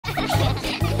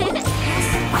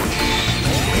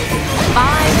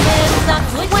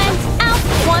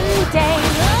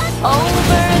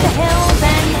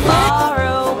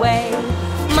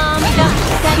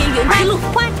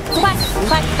quack, quack,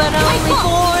 quack, but only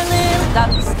 4 little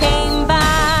ducks came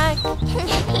back.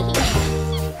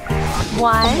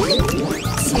 1,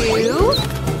 2,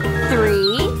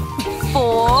 3,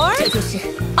 4.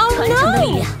 Oh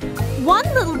no!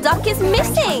 1 little duck is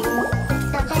missing.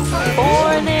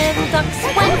 4 little ducks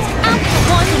went out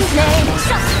one day,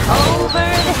 over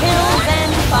the hills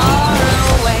and far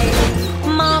away.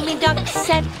 Mommy duck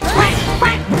said quack,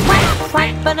 quack, quack,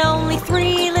 quack, but only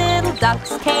 3 little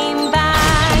ducks came back.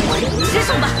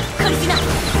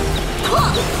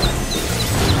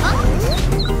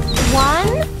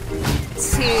 1,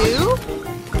 2,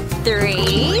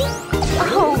 3.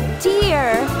 Oh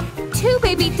dear! 2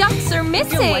 baby ducks are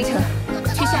missing.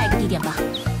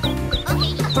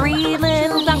 3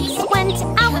 little ducks went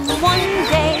out one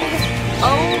day,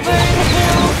 over the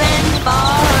hills and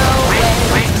far away.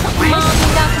 Mommy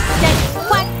duck said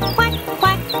quack, quack,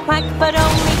 quack, quack, but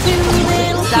only 2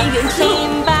 little ducks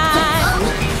came back.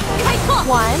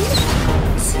 1,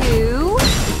 2.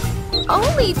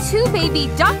 Only 2 baby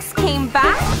ducks came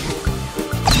back.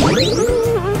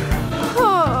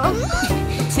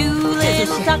 2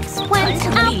 little ducks went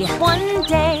out one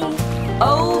day,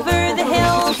 over the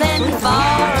hills and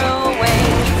far away.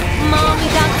 Mommy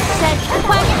duck said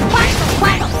quack, quack,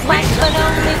 quack, quack, but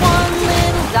only 1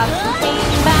 little duck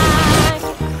came back.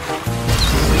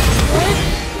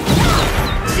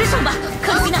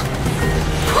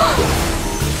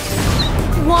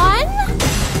 1?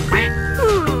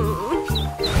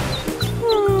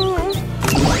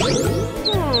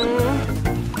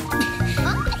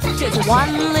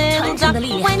 1 little duck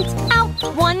went out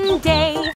one day,